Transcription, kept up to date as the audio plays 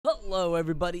Hello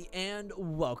everybody and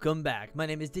welcome back. My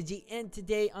name is Digi and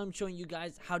today I'm showing you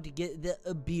guys how to get the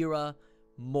EBIRAH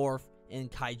morph in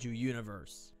Kaiju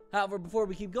Universe. However, before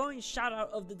we keep going, shout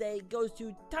out of the day goes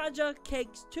to Taja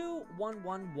Cakes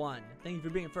 2111. Thank you for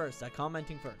being first,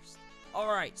 commenting first.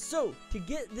 Alright, so to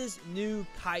get this new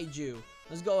Kaiju,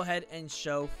 let's go ahead and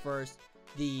show first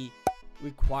the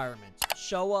requirements.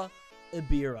 SHOWA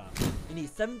EBIRAH. You need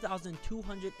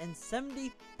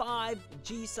 7,275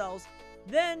 G cells,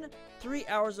 then 3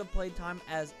 hours of playtime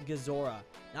as Gezora.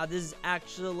 Now this is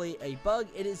actually a bug.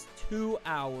 It is 2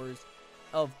 hours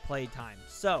of playtime.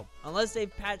 So unless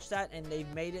they've patched that and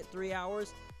they've made it 3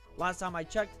 hours, last time I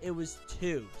checked it was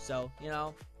 2. So you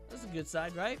know, that's a good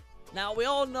side, right? Now we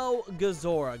all know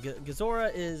Gezora.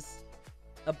 Gezora is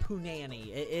a punani.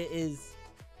 It is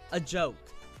a joke.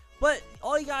 But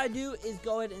all you gotta do is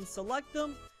go ahead and select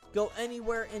them, go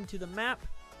anywhere into the map,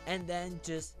 and then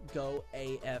just go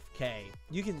AFK.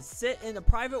 You can sit in a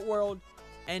private world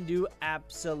and do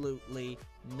absolutely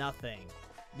nothing.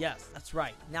 Yes, that's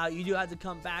right. Now you do have to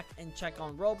come back and check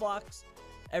on Roblox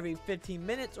every 15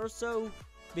 minutes or so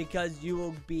because you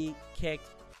will be kicked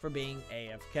for being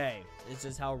AFK. This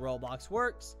is how Roblox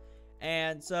works.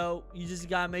 And so you just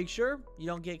gotta make sure you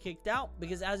don't get kicked out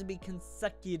because it has to be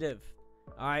consecutive.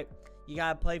 Alright, you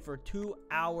gotta play for 2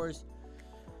 hours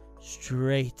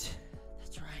straight.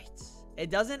 That's right. It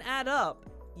doesn't add up.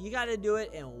 You gotta do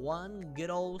it in one good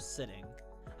old sitting.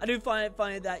 I do find it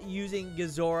funny that using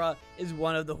Gezora is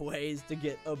one of the ways to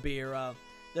get EBIRAH.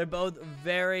 They're both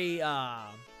very,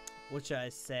 what should I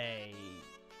say,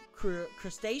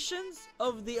 crustaceans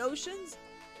of the oceans?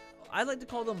 I like to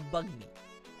call them bug meat.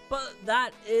 But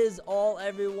that is all,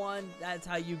 everyone. That's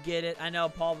how you get it. I know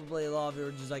probably a lot of you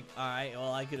are just like, alright,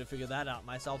 well, I could have figured that out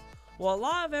myself. Well, a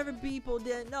lot of every people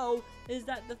didn't know is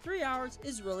that the 3 hours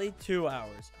is really 2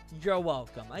 hours. You're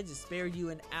welcome. I just spared you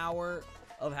an hour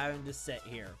of having to sit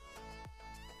here.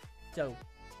 So,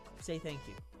 say thank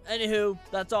you. Anywho,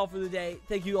 that's all for the day.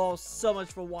 Thank you all so much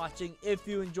for watching. If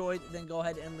you enjoyed, then go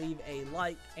ahead and leave a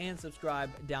like and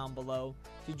subscribe down below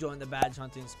to join the badge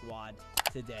hunting squad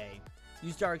today.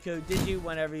 Use star code Digi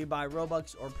whenever you buy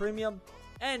Robux or Premium.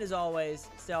 And as always,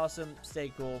 stay awesome,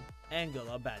 stay cool, and good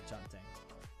luck badge hunting.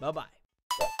 Bye-bye.